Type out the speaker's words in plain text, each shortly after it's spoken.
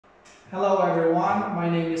Hello everyone, my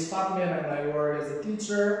name is Fatmir and I work as a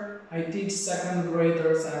teacher. I teach second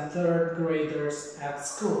graders and third graders at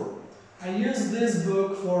school. I use this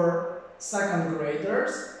book for second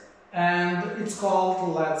graders and it's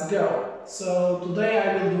called Let's Go. So today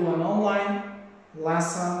I will do an online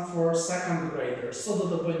lesson for second graders. Sot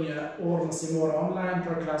do të bëj një orë mësimore online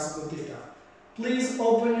për klasën godita. Please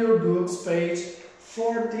open your books page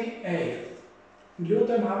 48.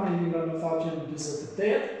 Lutem hapni librin në faqen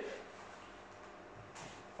 48.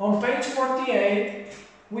 On page 48,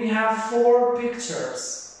 we have 4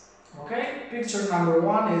 pictures. Okay? Picture number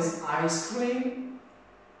 1 is ice cream.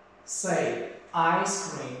 Say ice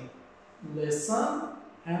cream. Listen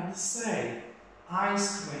and say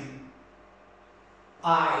ice cream.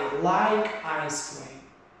 I like ice cream.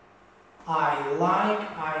 I like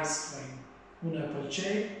ice cream. Unë e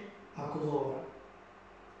pëlqej akullore.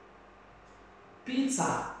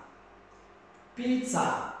 Pizza.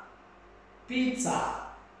 Pizza. Pizza.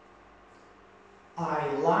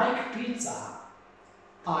 I like pizza.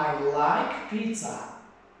 I like pizza.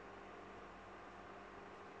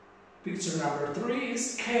 Picture number 3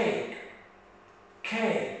 is cake.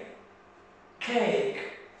 Cake. Cake.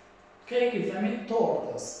 Cake i themi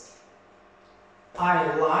tortës.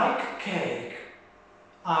 I like cake.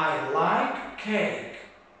 I like cake.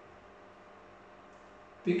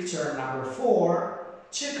 Picture number 4,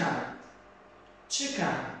 chicken.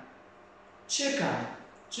 Chicken. Chicken.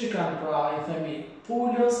 Chicken pra i themi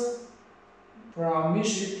pulës, pra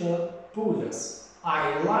mishit të pulës.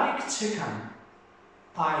 I like chicken.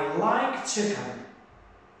 I like chicken.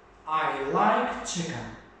 I like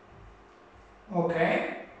chicken.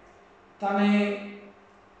 Okay. Tani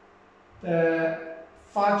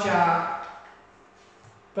faqja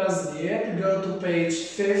 50, go to page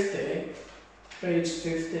 50. Page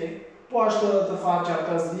 50. Po ashtu edhe të faqja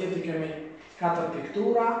 50 i kemi 4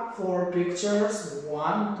 piktura, 4 pictures,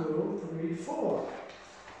 1, 2, 3, 4.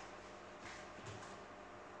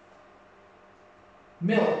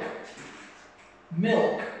 Milk.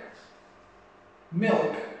 Milk.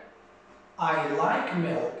 Milk. I like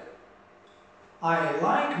milk. I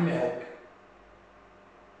like milk.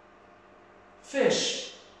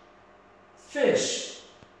 Fish. Fish.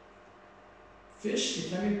 Fish i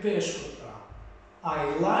themi peshkut pra.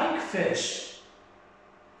 I like fish.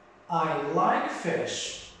 I like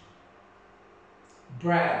fish.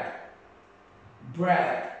 Bread.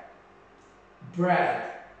 Bread. Bread.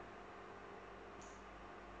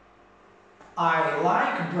 I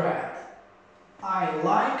like bread. I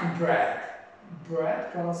like bread.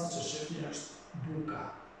 Bread, pra nëse që shifni është buka.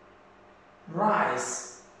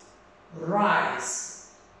 Rice.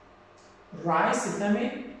 Rice. Rice i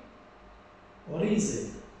themi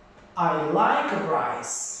orizi. I like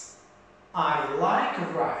rice. I like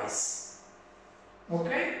rice.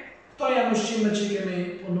 Okay? Këto janë ushqime që kemi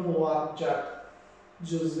punuar gjatë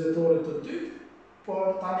gjysmëvjetorit të dytë,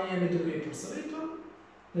 por tani jemi duke i përsëritur.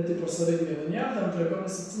 Ne ti përsëritemi edhe një herë dhe më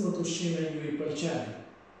tregoni se cilët ushqime ju i pëlqejnë.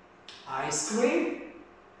 Ice cream.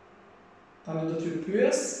 Tani do t'ju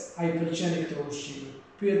pyes, a i pëlqeni këto ushqime?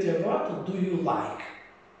 Pyetja vetë, do you like?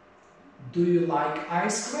 Do you like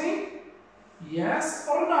ice cream? Yes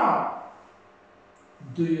or no?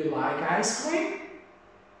 Do you like ice cream?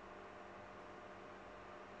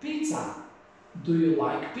 Pizza. Do you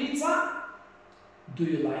like pizza? Do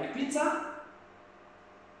you like pizza?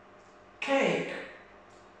 Cake.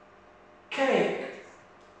 Cake.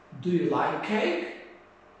 Do you like cake?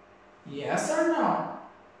 Yes or no?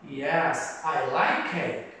 Yes, I like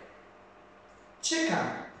cake. Chicken.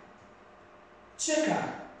 Chicken.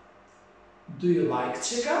 Do you like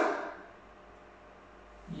chicken?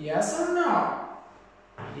 Yes or no?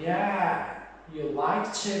 Yeah, you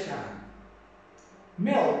like chicken.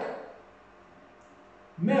 Milk.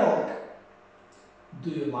 Milk. Do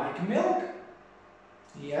you like milk?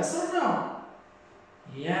 Yes or no?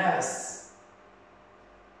 Yes.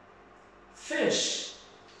 Fish.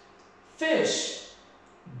 Fish.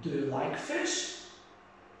 Do you like fish?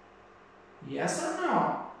 Yes or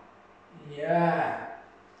no? Yeah.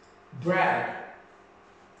 Bread.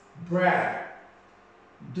 Bread.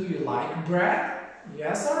 Do you like bread?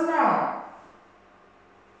 Yes or no?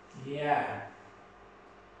 Yeah.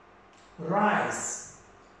 Rice.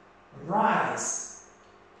 Rice.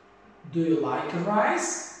 Do you like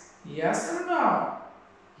rice? Yes or no?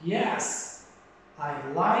 Yes. I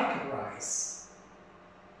like rice.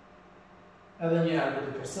 Edhe një herë do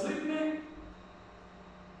të përsëritni.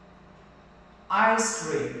 Ice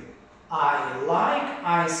cream. I like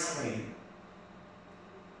ice cream.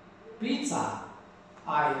 Pizza.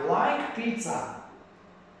 I like pizza.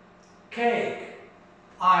 Cake.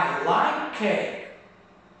 I like cake.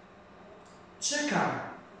 Chicken.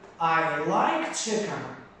 I like chicken.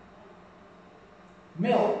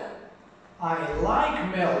 Milk. I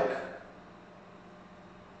like milk.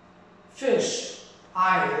 Fish.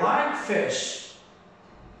 I like fish.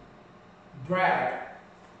 Bread.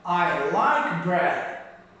 I like bread.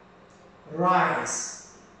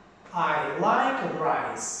 Rice. I like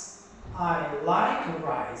rice. I like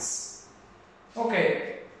rice.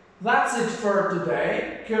 Okay, that's it for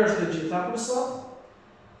today. Kjo është e gjitha për sot.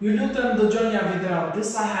 Ju lutem dëgjoni videon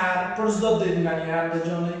disa herë, për çdo ditë nga një herë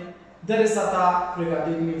dëgjoni, derisa ta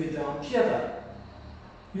përgatitni videon tjetër.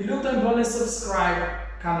 Ju lutem bëni subscribe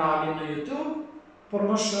kanalin në YouTube për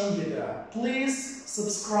më shumë video. Please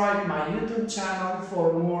subscribe my YouTube channel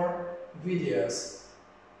for more videos.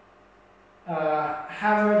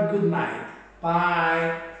 Have a good night.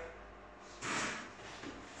 Bye.